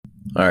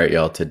All right,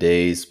 y'all.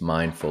 Today's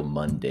Mindful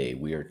Monday.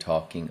 We are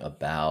talking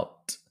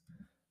about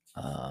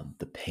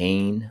the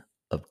pain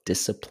of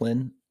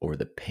discipline or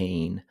the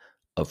pain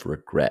of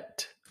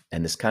regret.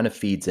 And this kind of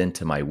feeds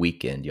into my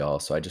weekend, y'all.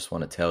 So I just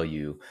want to tell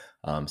you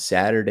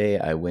Saturday,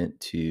 I went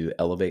to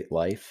Elevate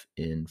Life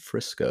in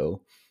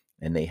Frisco,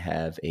 and they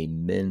have a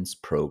men's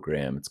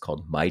program. It's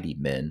called Mighty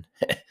Men.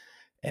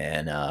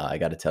 And I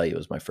got to tell you, it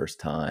was my first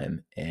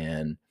time.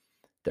 And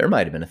there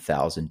might have been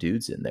 1,000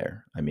 dudes in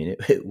there. I mean,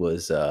 it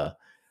was.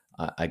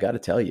 I got to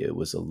tell you, it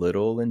was a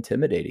little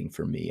intimidating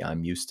for me.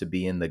 I'm used to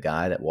being the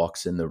guy that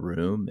walks in the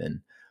room,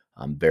 and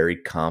I'm very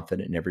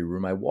confident in every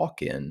room I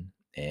walk in.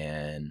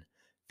 And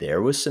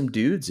there was some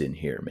dudes in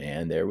here,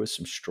 man. There was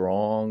some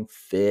strong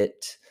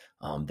fit.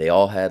 They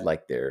all had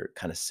like their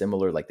kind of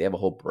similar, like they have a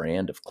whole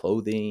brand of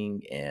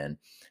clothing. And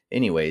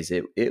anyways,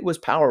 it was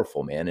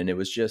powerful, man. And it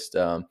was just,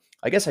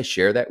 I guess I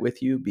share that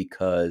with you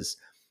because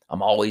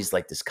I'm always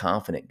like this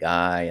confident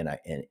guy, and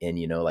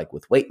like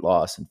with weight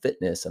loss and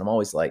fitness, and I'm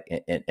always like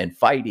and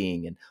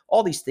fighting and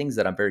all these things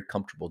that I'm very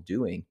comfortable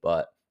doing.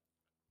 But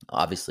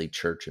obviously,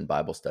 church and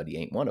Bible study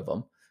ain't one of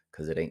them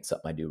because it ain't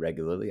something I do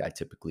regularly. I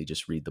typically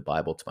just read the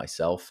Bible to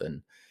myself,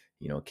 and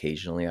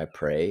occasionally I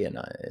pray, and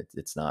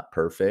it's not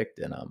perfect,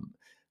 and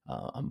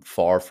I'm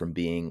far from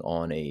being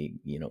on a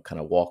kind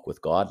of walk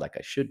with God like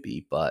I should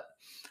be. But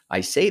I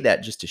say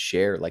that just to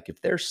share, like,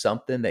 if there's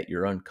something that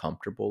you're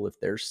uncomfortable, if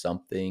there's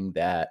something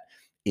that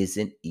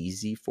isn't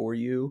easy for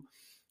you,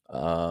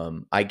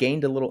 I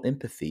gained a little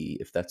empathy,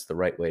 if that's the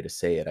right way to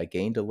say it. I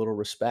gained a little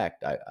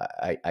respect.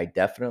 I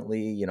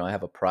definitely, I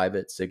have a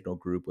private Signal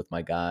group with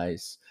my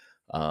guys,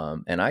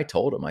 and I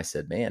told them, I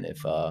said, man,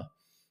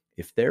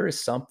 if there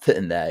is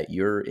something that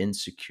you're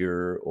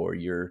insecure or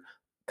you're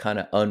kind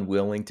of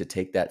unwilling to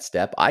take that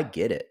step, I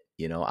get it.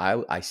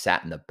 I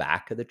sat in the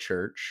back of the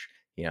church.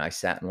 I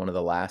sat in one of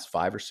the last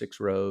 5 or 6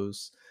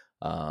 rows.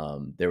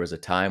 There was a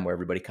time where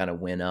everybody kind of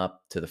went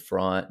up to the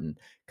front, and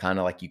kind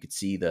of like you could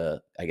see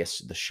I guess,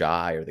 the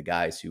shy or the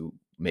guys who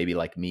maybe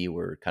like me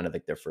were kind of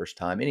like their first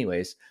time.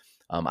 Anyways,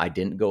 I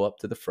didn't go up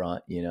to the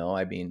front.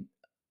 I mean,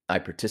 I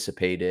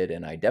participated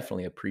and I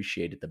definitely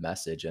appreciated the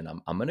message, and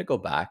I'm going to go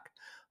back.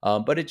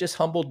 But it just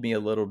humbled me a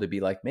little to be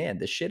like, man,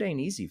 this shit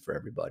ain't easy for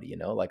everybody.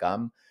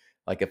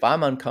 Like, if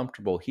I'm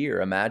uncomfortable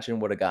here, imagine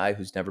what a guy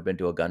who's never been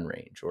to a gun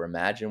range, or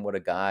imagine what a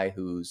guy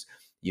who's,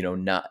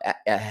 not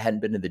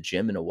hadn't been to the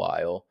gym in a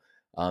while,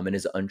 and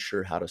is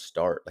unsure how to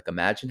start. Like,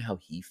 imagine how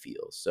he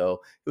feels.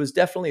 So it was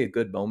definitely a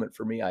good moment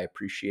for me. I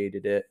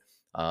appreciated it.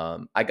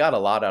 I got a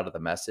lot out of the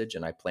message,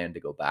 and I plan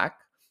to go back.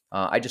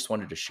 I just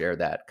wanted to share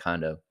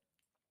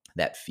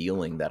that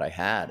feeling that I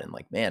had. And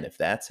like, man, if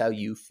that's how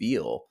you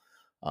feel,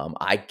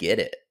 I get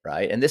it.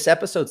 Right. And this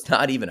episode's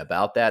not even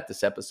about that.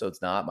 This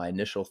episode's not. My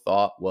initial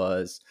thought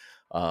was,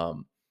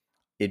 um,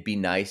 it'd be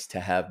nice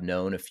to have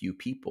known a few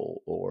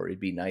people, or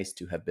it'd be nice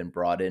to have been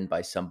brought in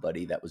by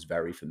somebody that was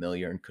very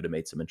familiar and could have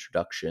made some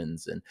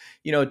introductions. And,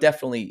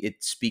 definitely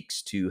it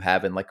speaks to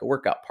having like a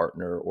workout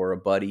partner or a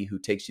buddy who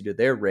takes you to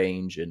their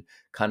range and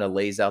kind of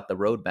lays out the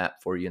roadmap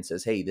for you and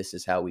says, hey, this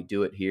is how we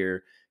do it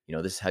here.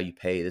 This is how you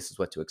pay. This is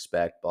what to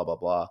expect, blah, blah,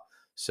 blah.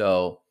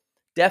 So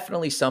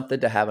definitely something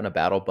to having a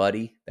battle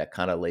buddy that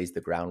kind of lays the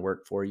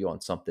groundwork for you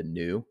on something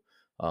new,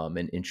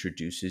 and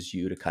introduces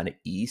you to kind of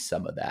ease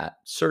some of that,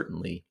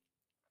 certainly.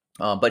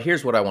 But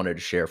here's what I wanted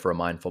to share for a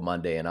mindful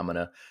Monday, and I'm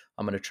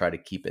gonna try to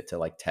keep it to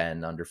like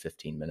 10, under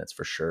 15 minutes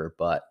for sure.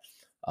 But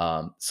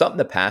something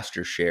the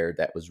pastor shared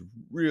that was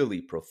really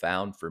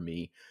profound for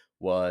me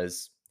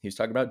was he was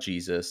talking about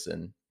Jesus,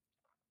 and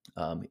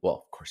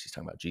well, of course he's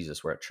talking about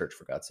Jesus. We're at church,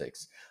 for God's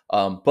sakes.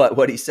 But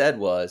what he said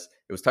was,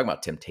 it was talking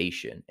about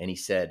temptation, and he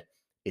said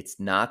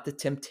it's not the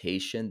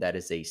temptation that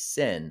is a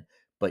sin,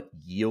 but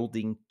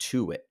yielding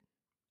to it,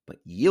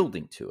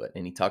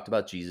 And he talked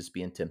about Jesus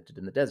being tempted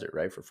in the desert,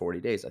 right? For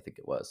 40 days, I think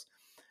it was.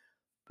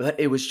 But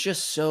it was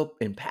just so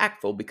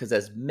impactful because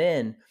as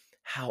men,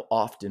 how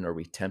often are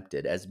we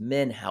tempted? As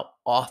men, how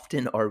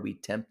often are we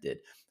tempted?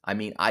 I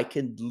mean, I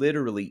can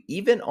literally,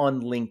 even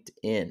on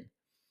LinkedIn,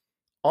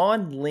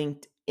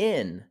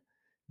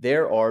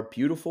 there are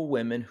beautiful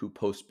women who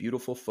post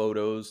beautiful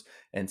photos,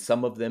 and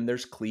some of them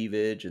there's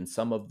cleavage, and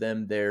some of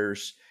them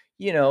there's,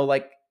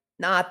 like,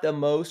 not the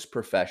most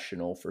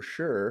professional for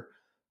sure,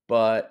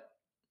 but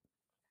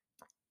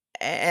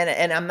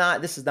and I'm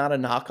not, this is not a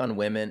knock on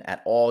women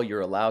at all. You're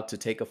allowed to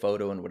take a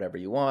photo and whatever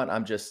you want.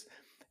 I'm just,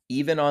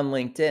 even on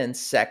LinkedIn,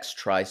 sex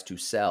tries to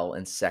sell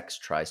and sex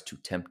tries to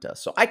tempt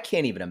us. So I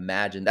can't even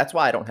imagine. That's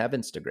why I don't have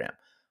Instagram.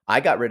 I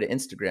got rid of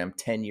Instagram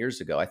 10 years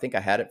ago. I think I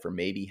had it for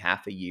maybe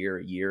half a year,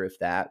 if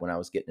that, when I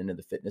was getting into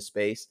the fitness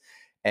space.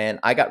 And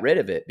I got rid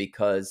of it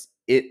because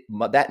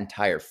that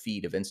entire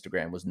feed of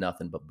Instagram was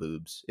nothing but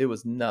boobs. It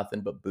was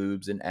nothing but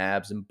boobs and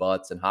abs and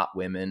butts and hot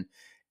women.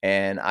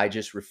 And I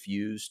just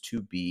refuse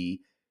to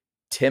be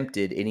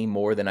tempted any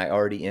more than I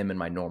already am in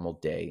my normal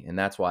day. And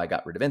that's why I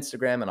got rid of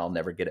Instagram, and I'll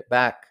never get it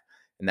back.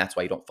 And that's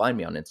why you don't find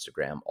me on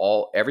Instagram.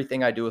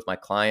 Everything I do with my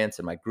clients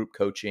and my group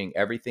coaching,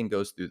 everything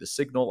goes through the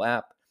Signal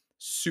app,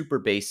 super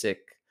basic.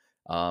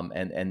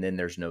 And then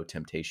there's no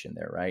temptation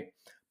there, right?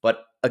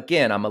 But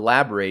again, I'm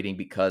elaborating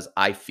because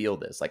I feel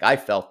this. Like I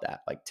felt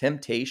that, like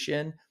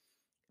temptation,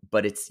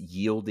 but it's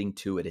yielding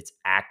to it, it's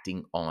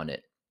acting on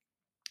it.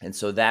 And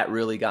so that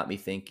really got me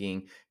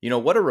thinking,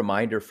 what a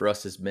reminder for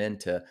us as men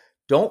to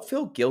don't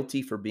feel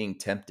guilty for being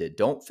tempted.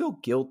 Don't feel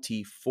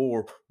guilty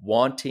for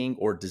wanting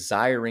or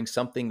desiring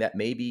something that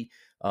maybe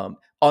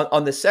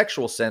on the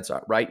sexual sense,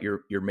 right?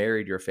 You're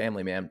married, you're a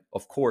family man.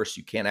 Of course,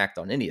 you can't act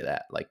on any of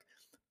that. Like,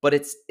 but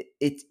it's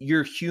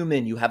you're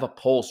human. You have a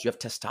pulse. You have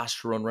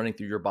testosterone running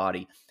through your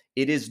body.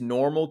 It is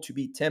normal to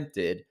be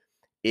tempted.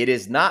 It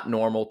is not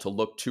normal to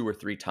look 2 or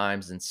 3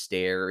 times and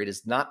stare. It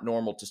is not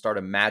normal to start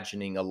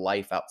imagining a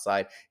life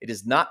outside. It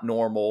is not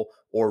normal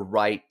or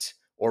right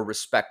or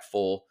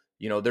respectful.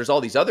 There's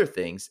all these other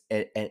things,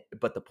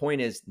 but the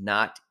point is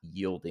not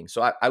yielding.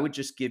 So I would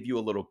just give you a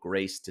little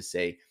grace to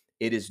say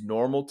it is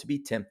normal to be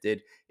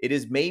tempted. It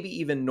is maybe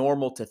even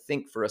normal to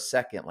think for a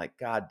second, like,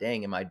 God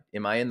dang, am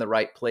I in the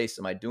right place?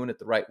 Am I doing it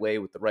the right way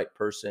with the right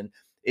person?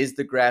 Is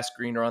the grass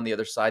greener on the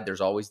other side? There's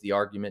always the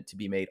argument to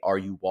be made. Are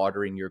you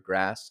watering your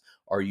grass?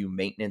 Are you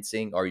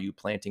maintaining? Are you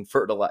planting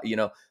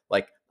fertilizer?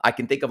 Like I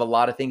can think of a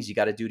lot of things you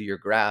got to do to your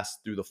grass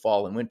through the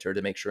fall and winter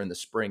to make sure in the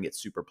spring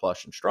it's super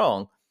plush and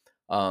strong.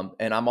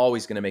 And I'm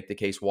always going to make the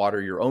case,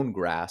 water your own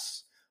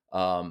grass.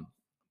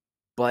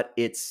 But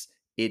it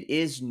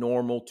is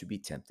normal to be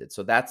tempted.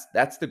 So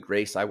that's the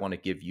grace I want to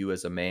give you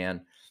as a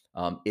man.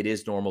 It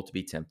is normal to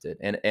be tempted.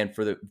 And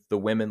for the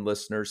women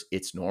listeners,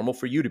 it's normal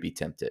for you to be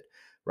tempted,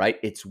 right?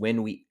 It's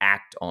when we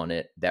act on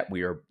it that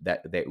we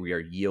are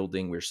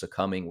yielding, we're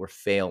succumbing, we're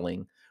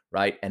failing,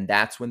 right? And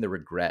that's when the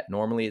regret.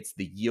 Normally it's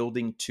the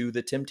yielding to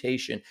the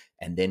temptation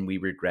and then we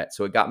regret.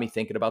 So it got me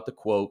thinking about the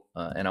quote,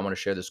 and I want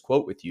to share this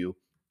quote with you.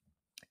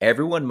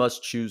 Everyone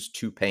must choose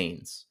two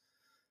pains: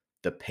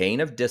 the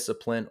pain of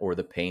discipline or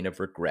the pain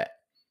of regret.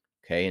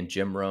 Okay. And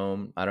Jim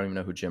Rohn, I don't even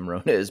know who Jim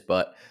Rohn is,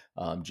 but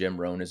Jim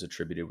Rohn is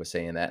attributed with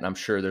saying that. And I'm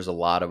sure there's a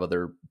lot of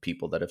other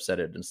people that have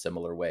said it in a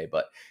similar way.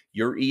 But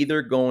you're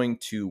either going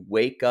to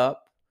wake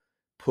up,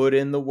 put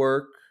in the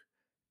work,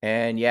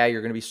 and yeah,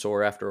 you're going to be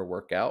sore after a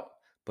workout,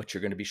 but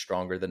you're going to be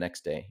stronger the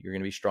next day. You're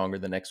going to be stronger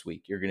the next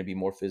week. You're going to be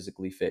more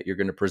physically fit. You're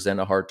going to present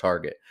a hard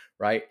target,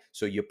 right?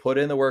 So you put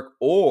in the work,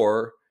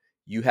 or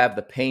you have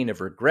the pain of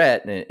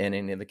regret. And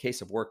in the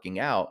case of working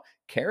out,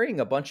 carrying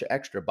a bunch of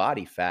extra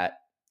body fat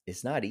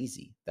is not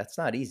easy. That's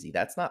not easy.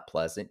 That's not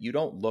pleasant. You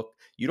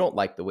don't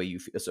like the way you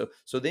feel.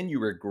 So then you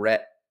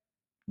regret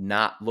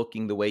not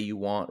looking the way you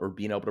want or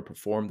being able to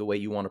perform the way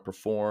you want to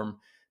perform.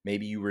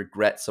 Maybe you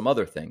regret some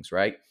other things,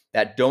 right?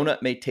 That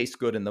donut may taste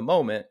good in the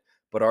moment,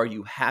 but are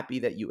you happy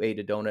that you ate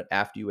a donut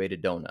after you ate a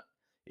donut?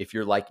 If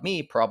you're like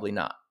me, probably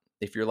not.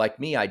 If you're like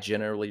me, I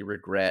generally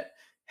regret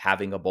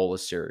having a bowl of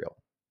cereal.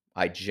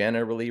 I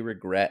generally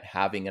regret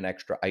having an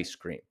extra ice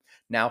cream.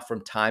 Now,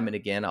 from time and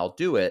again, I'll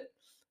do it,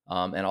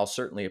 and I'll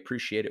certainly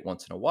appreciate it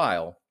once in a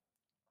while.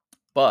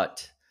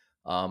 But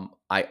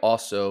I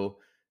also,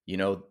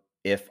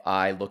 if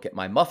I look at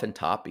my muffin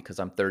top, because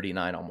I'm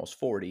 39, almost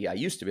 40, I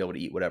used to be able to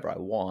eat whatever I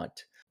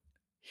want.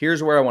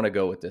 Here's where I want to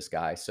go with this,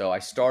 guy. So I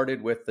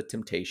started with the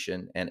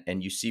temptation,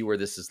 and you see where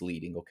this is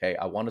leading. Okay,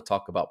 I want to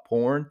talk about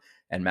porn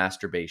and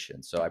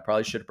masturbation. So I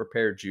probably should have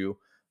prepared you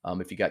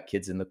if you got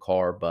kids in the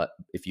car, but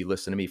if you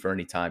listen to me for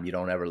any time, you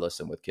don't ever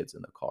listen with kids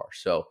in the car.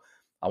 So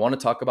I want to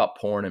talk about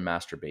porn and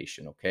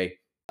masturbation. Okay,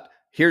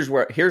 here's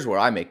where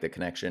I make the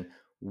connection.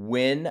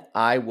 When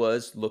I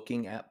was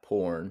looking at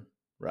porn,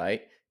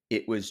 right,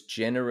 it was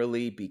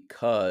generally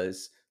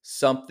because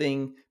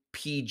something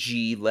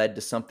PG led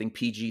to something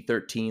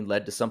PG-13,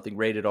 led to something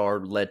rated R,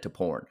 led to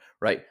porn,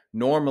 right?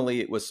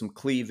 Normally it was some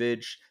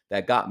cleavage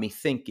that got me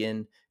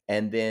thinking,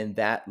 and then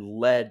that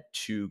led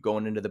to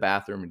going into the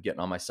bathroom and getting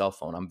on my cell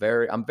phone. I'm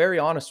very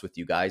honest with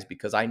you guys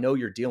because I know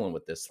you're dealing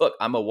with this. Look,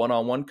 I'm a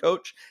one-on-one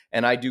coach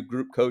and I do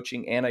group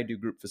coaching and I do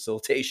group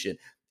facilitation.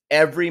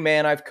 Every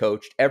man I've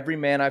coached, every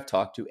man I've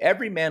talked to,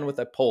 every man with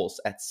a pulse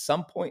at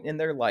some point in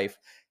their life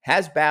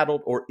has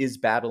battled or is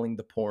battling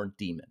the porn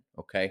demon.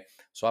 Okay.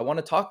 So I want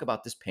to talk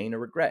about this pain or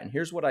regret. And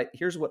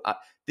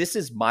this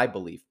is my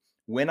belief.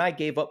 When I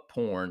gave up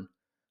porn,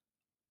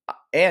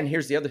 and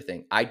here's the other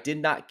thing, I did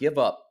not give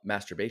up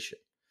masturbation.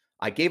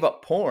 I gave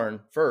up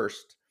porn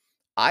first.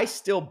 I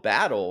still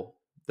battle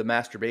the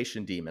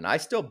masturbation demon. I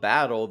still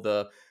battle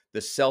the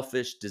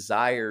selfish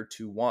desire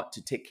to want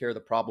to take care of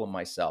the problem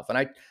myself.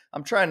 And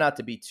I'm trying not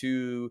to be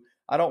too,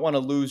 I don't want to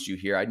lose you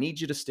here. I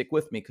need you to stick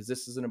with me because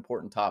this is an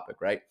important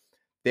topic, right?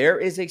 There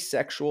is a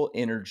sexual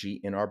energy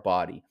in our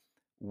body.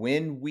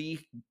 When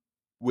we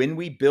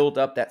build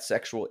up that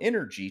sexual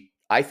energy,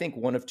 I think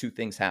one of two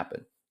things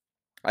happen.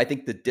 I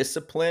think the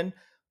discipline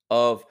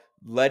of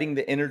letting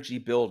the energy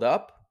build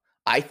up,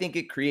 I think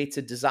it creates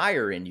a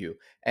desire in you.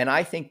 And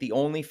I think the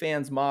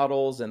OnlyFans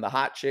models and the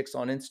hot chicks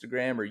on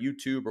Instagram or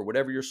YouTube or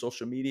whatever your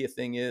social media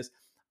thing is,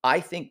 I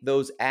think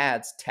those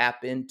ads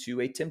tap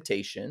into a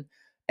temptation.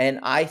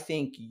 And I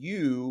think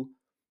you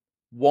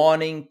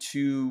wanting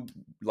to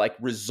like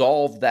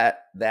resolve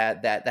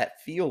that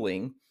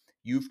feeling,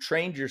 you've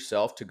trained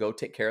yourself to go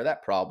take care of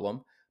that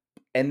problem,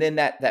 and then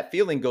that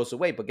feeling goes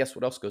away. But guess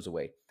what else goes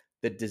away?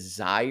 The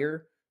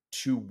desire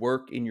to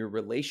work in your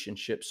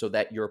relationship so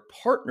that your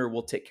partner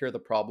will take care of the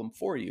problem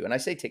for you. And I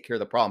say take care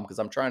of the problem because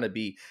I'm trying to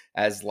be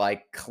as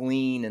like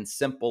clean and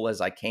simple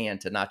as I can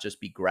to not just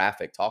be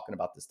graphic talking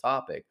about this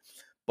topic.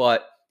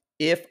 But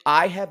if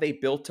I have a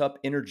built up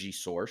energy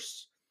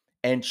source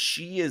and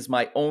she is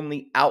my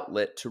only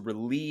outlet to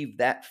relieve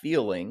that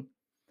feeling,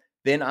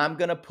 then I'm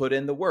going to put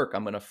in the work.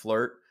 I'm going to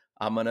flirt.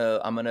 I'm going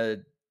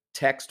to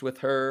text with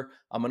her.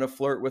 I'm going to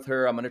flirt with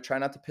her. I'm going to try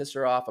not to piss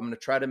her off. I'm going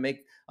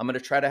to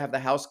try to have the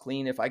house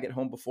clean if I get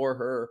home before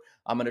her.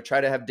 I'm going to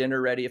try to have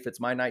dinner ready if it's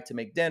my night to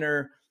make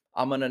dinner.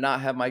 I'm going to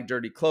not have my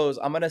dirty clothes.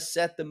 I'm going to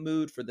set the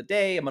mood for the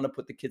day. I'm going to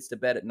put the kids to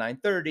bed at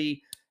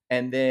 9:30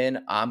 and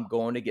then I'm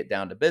going to get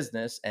down to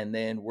business and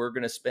then we're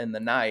going to spend the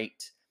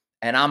night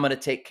and I'm going to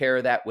take care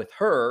of that with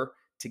her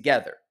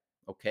together.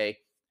 Okay?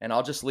 And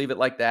I'll just leave it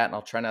like that and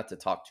I'll try not to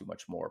talk too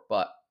much more,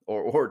 but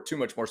or too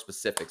much more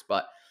specifics.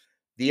 But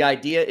the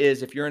idea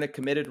is if you're in a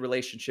committed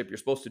relationship, you're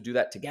supposed to do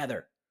that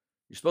together.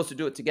 You're supposed to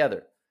do it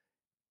together.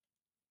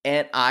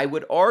 And I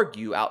would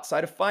argue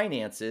outside of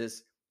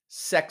finances,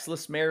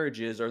 sexless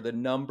marriages are the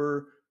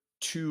number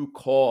two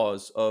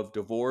cause of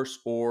divorce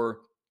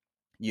or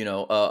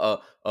a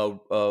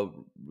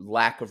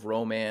lack of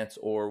romance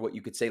or what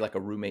you could say like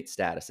a roommate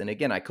status. And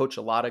again, I coach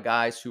a lot of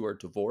guys who are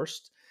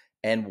divorced.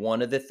 And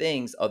one of the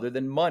things other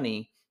than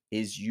money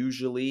is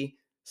usually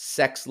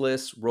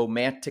sexless,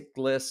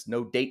 romanticless,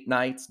 no date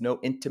nights, no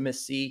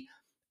intimacy.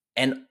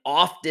 And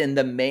often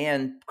the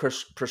man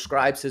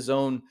prescribes his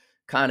own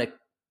kind of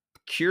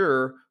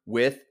cure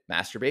with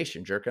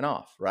masturbation, jerking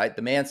off, right?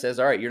 The man says,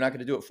 all right, you're not going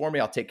to do it for me.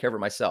 I'll take care of it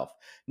myself.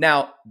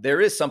 Now,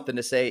 there is something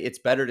to say it's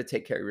better to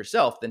take care of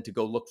yourself than to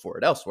go look for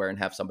it elsewhere and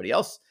have somebody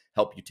else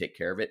help you take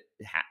care of it,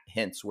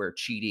 hence where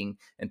cheating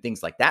and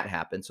things like that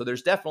happen. So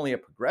there's definitely a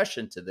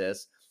progression to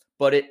this,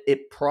 but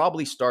it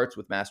probably starts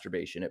with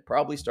masturbation. It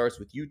probably starts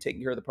with you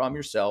taking care of the problem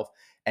yourself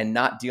and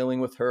not dealing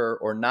with her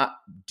or not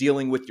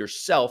dealing with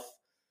yourself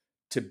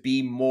to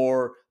be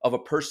more of a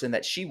person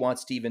that she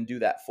wants to even do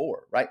that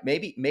for, right?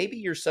 Maybe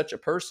you're such a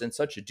person,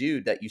 such a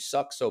dude that you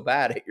suck so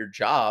bad at your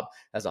job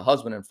as a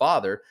husband and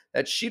father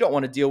that she don't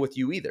want to deal with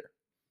you either.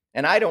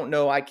 And I don't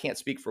know, I can't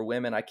speak for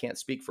women. I can't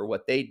speak for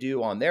what they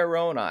do on their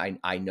own.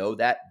 I know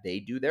that they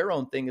do their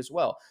own thing as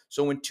well.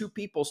 So when two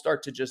people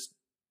start to just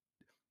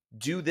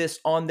do this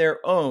on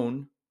their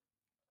own,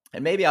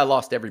 and maybe I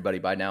lost everybody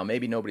by now.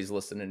 Maybe nobody's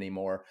listening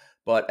anymore.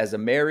 But as a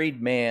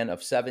married man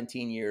of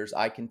 17 years,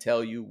 I can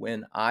tell you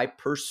when I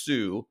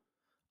pursue,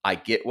 I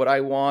get what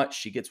I want.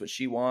 She gets what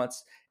she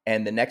wants.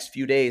 And the next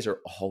few days are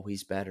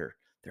always better.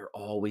 They're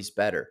always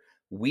better.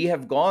 We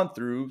have gone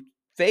through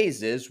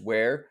phases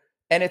where,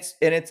 and it's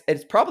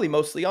probably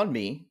mostly on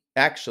me.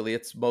 Actually,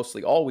 it's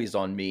mostly always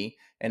on me.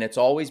 And it's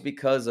always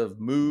because of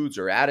moods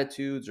or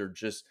attitudes or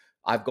just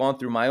I've gone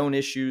through my own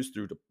issues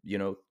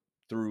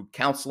through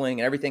counseling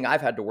and everything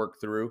I've had to work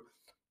through.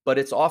 But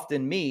it's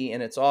often me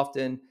and it's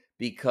often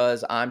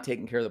because I'm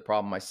taking care of the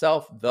problem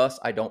myself. Thus,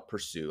 I don't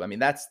pursue. I mean,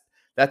 that's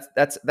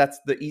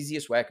the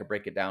easiest way I could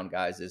break it down,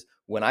 guys, is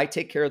when I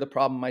take care of the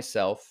problem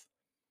myself,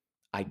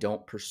 I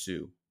don't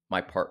pursue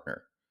my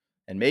partner.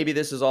 And maybe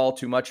this is all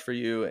too much for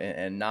you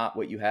and not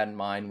what you had in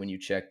mind when you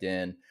checked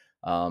in.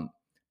 Um,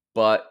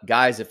 but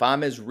guys, if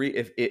I'm as real,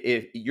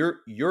 if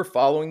you're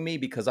following me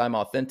because I'm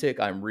authentic,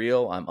 I'm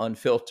real, I'm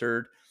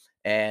unfiltered,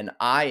 and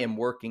I am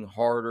working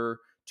harder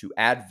to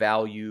add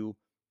value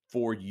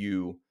for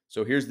you.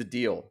 So here's the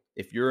deal: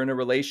 if you're in a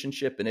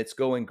relationship and it's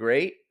going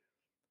great,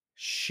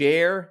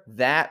 share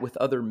that with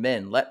other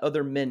men. Let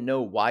other men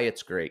know why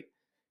it's great.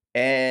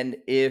 And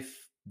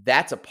if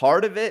that's a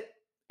part of it,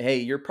 hey,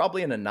 you're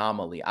probably an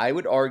anomaly. I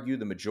would argue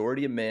the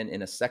majority of men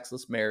in a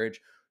sexless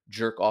marriage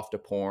jerk off to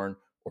porn,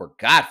 or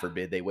God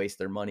forbid, they waste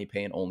their money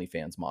paying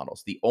OnlyFans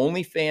models. The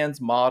OnlyFans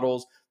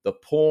models, the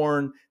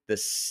porn, the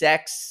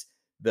sex,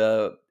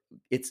 the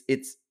it's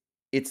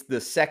it's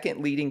the second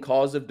leading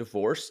cause of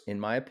divorce, in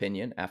my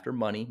opinion, after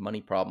money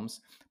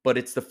problems. But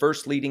it's the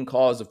first leading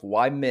cause of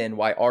why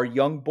our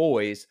young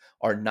boys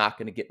are not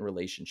going to get in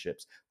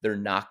relationships. They're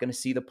not going to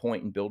see the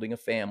point in building a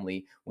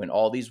family when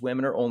all these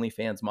women are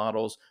OnlyFans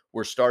models.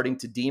 We're starting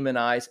to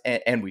demonize,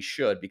 and we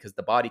should, because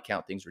the body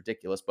count thing's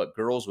ridiculous, but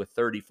girls with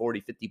 30,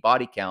 40, 50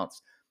 body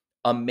counts,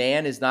 a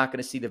man is not going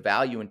to see the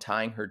value in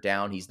tying her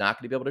down. He's not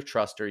going to be able to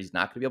trust her. He's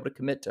not going to be able to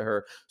commit to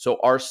her. So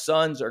our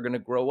sons are going to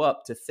grow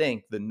up to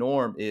think the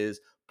norm is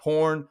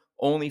porn,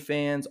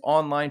 OnlyFans,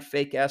 online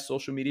fake ass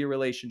social media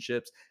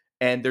relationships.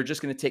 And they're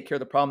just going to take care of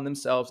the problem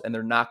themselves. And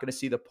they're not going to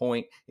see the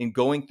point in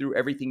going through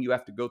everything you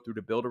have to go through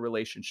to build a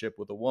relationship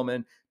with a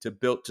woman,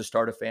 to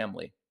start a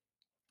family.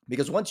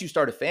 Because once you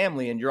start a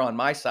family and you're on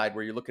my side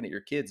where you're looking at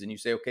your kids and you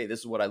say, okay, this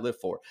is what I live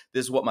for.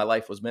 This is what my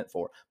life was meant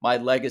for. My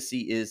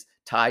legacy is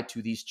tied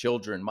to these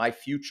children. My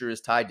future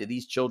is tied to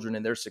these children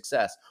and their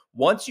success.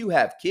 Once you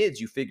have kids,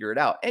 you figure it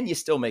out, and you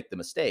still make the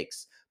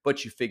mistakes,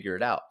 but you figure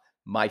it out.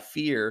 My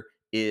fear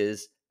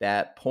is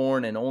that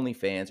porn and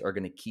OnlyFans are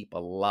going to keep a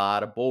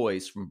lot of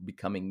boys from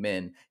becoming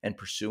men and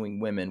pursuing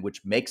women,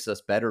 which makes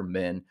us better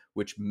men,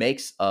 which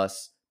makes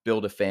us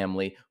build a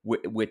family,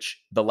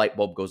 which the light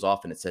bulb goes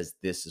off and it says,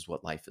 this is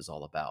what life is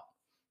all about.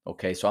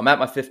 Okay, so I'm at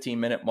my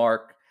 15-minute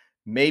mark.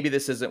 Maybe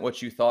this isn't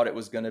what you thought it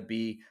was going to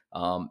be.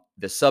 The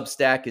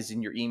Substack is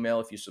in your email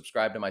if you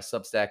subscribe to my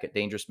Substack at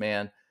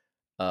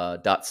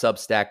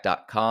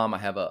dangerousman.substack.com. I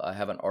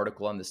have an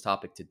article on this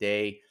topic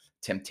today.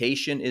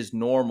 Temptation is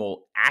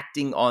normal.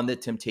 Acting on the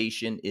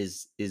temptation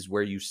is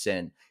where you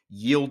sin.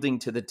 Yielding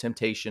to the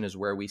temptation is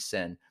where we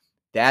sin.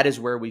 That is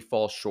where we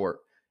fall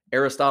short.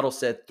 Aristotle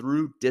said,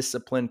 through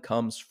discipline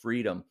comes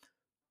freedom.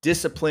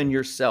 Discipline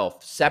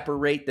yourself.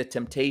 Separate the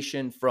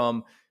temptation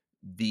from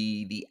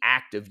the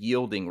act of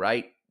yielding,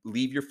 right?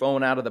 Leave your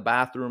phone out of the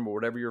bathroom or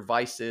whatever your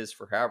vice is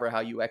for however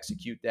how you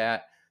execute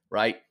that,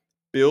 right?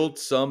 Build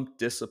some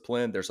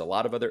discipline. There's a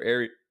lot of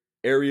other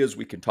areas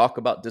we can talk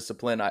about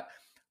discipline.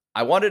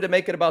 I wanted to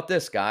make it about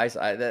this, guys.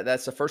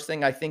 That's the first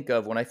thing I think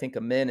of when I think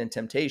of men and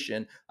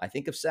temptation. I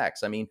think of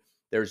sex. I mean,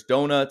 there's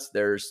donuts,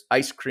 there's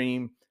ice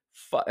cream.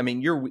 I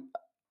mean,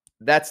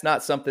 that's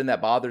not something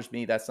that bothers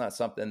me. That's not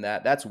something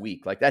that's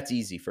weak. Like, that's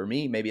easy for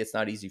me. Maybe it's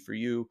not easy for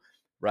you,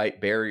 right?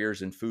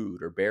 Barriers in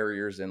food, or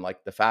barriers in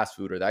like the fast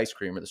food or the ice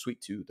cream or the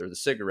sweet tooth or the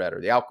cigarette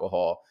or the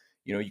alcohol.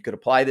 You could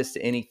apply this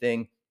to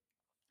anything.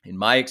 In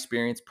my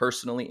experience,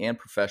 personally and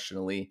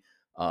professionally,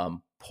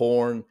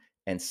 porn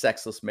and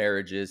sexless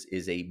marriages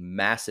is a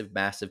massive,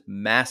 massive,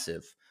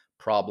 massive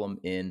problem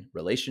in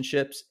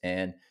relationships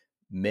and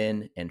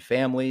men and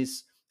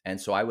families. And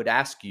so I would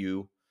ask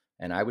you,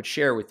 and I would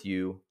share with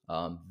you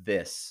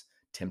this: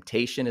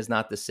 temptation is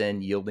not the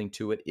sin, yielding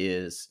to it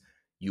is.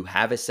 You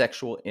have a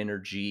sexual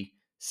energy,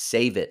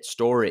 save it,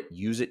 store it,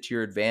 use it to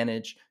your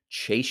advantage,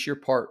 chase your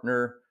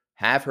partner,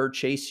 have her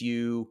chase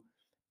you,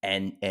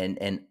 and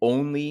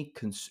only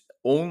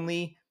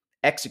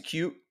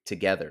execute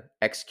together.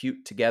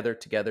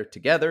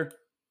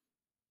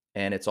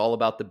 And it's all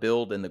about the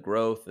build and the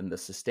growth and the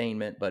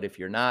sustainment. But if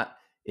you're not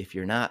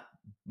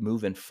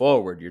moving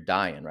forward, you're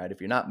dying, right? If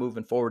you're not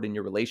moving forward in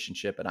your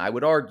relationship, and I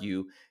would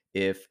argue,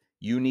 if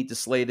you need to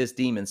slay this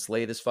demon,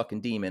 slay this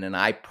fucking demon, and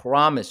I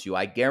promise you,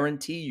 I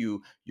guarantee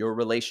you, your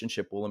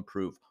relationship will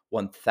improve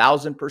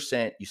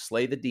 1000%. You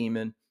slay the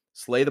demon,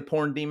 slay the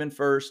porn demon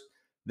first,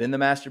 then the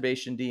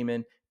masturbation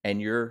demon,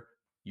 and your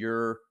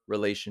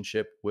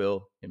relationship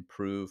will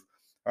improve.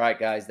 All right,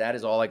 guys, that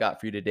is all I got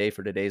for you today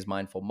for today's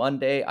Mindful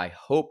Monday. I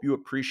hope you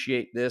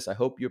appreciate this. I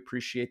hope you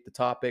appreciate the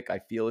topic. I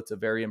feel it's a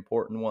very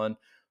important one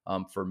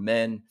for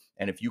men.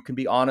 And if you can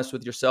be honest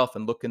with yourself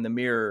and look in the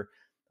mirror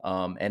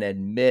and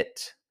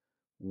admit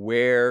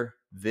where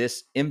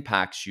this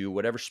impacts you,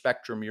 whatever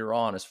spectrum you're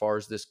on as far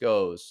as this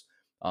goes,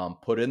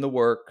 put in the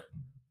work,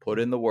 put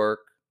in the work,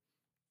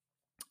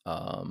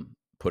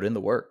 put in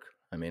the work.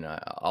 I mean,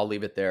 I'll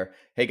leave it there.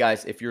 Hey,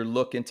 guys, if you're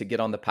looking to get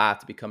on the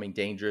path to becoming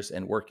dangerous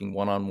and working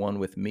one-on-one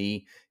with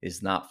me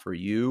is not for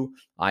you,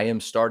 I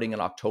am starting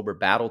an October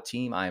battle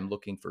team. I am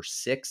looking for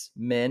 6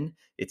 men.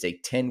 It's a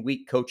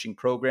 10-week coaching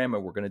program,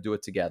 and we're going to do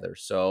it together.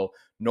 So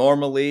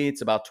normally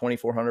it's about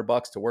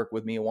 $2,400 to work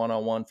with me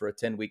one-on-one for a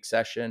 10-week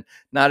session.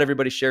 Not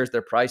everybody shares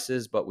their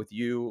prices, but with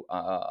you,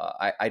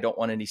 I don't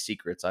want any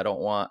secrets. I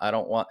don't want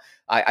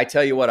I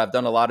tell you what, I've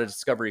done a lot of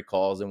discovery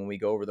calls, and when we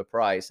go over the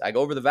price, I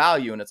go over the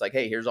value, and it's like,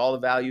 hey, here's all the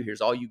value,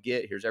 here's all you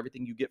get, here's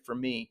everything you get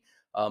from me.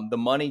 The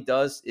money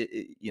does,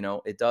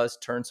 it does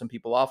turn some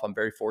people off. I'm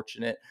very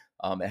fortunate.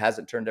 It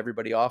hasn't turned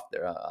everybody off.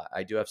 There,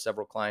 I do have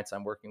several clients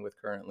I'm working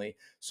with currently.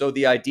 So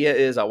the idea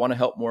is, I want to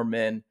help more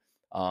men.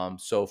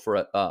 So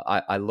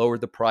I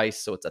lowered the price,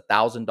 so it's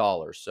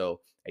 $1,000.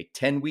 So a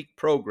 10-week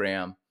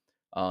program.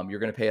 You're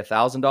going to pay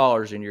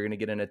 $1,000, and you're going to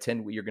get in a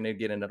 10. You're going to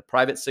get in a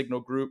private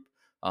signal group.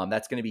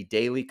 That's going to be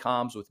daily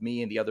comms with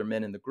me and the other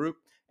men in the group.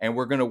 And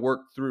we're going to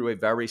work through a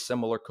very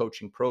similar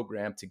coaching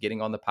program to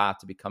getting on the path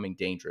to becoming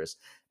dangerous.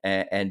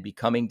 And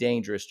becoming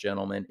dangerous,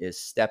 gentlemen,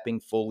 is stepping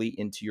fully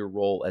into your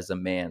role as a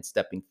man,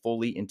 stepping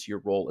fully into your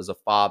role as a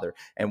father.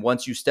 And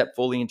once you step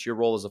fully into your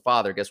role as a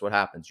father, guess what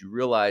happens? You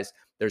realize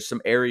there's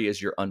some areas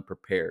you're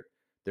unprepared.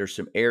 There's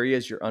some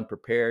areas you're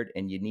unprepared,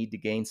 and you need to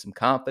gain some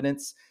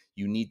confidence.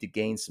 You need to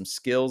gain some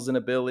skills and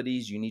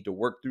abilities. You need to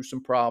work through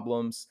some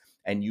problems,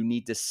 and you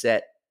need to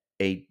set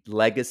a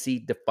legacy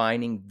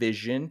defining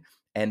vision.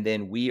 And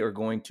then we are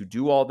going to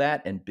do all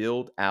that and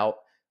build out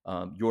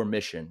your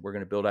mission. We're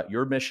going to build out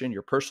your mission,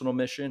 your personal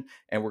mission,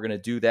 and we're going to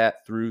do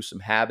that through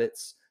some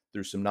habits,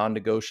 through some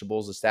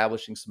non-negotiables,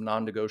 establishing some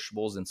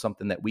non-negotiables, and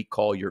something that we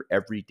call your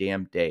every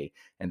damn day.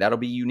 And that'll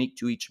be unique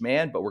to each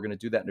man, but we're going to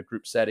do that in a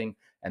group setting.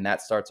 And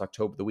that starts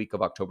the week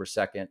of October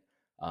 2nd.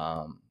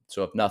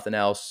 So if nothing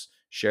else,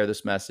 share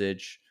this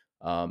message.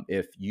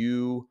 If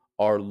you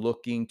are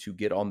looking to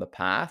get on the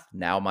path,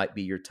 now might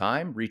be your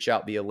time. Reach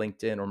out via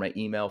LinkedIn or my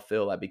email,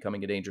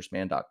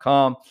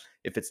 phil@becomingadangerousman.com.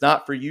 If it's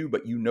not for you,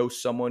 but you know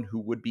someone who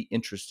would be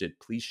interested,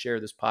 please share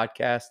this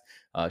podcast,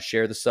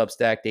 share the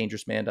Substack,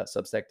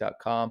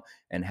 dangerousman.substack.com,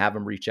 and have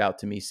them reach out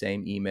to me.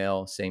 Same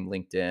email, same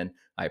LinkedIn.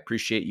 I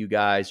appreciate you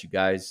guys.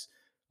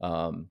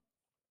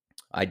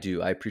 I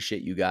do. I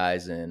appreciate you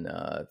guys, and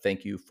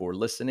thank you for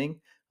listening.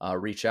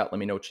 Reach out. Let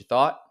me know what you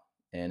thought.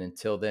 And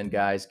until then,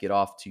 guys, get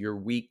off to your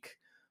week.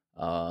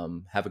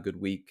 Have a good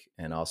week,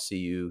 and I'll see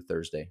you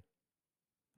Thursday.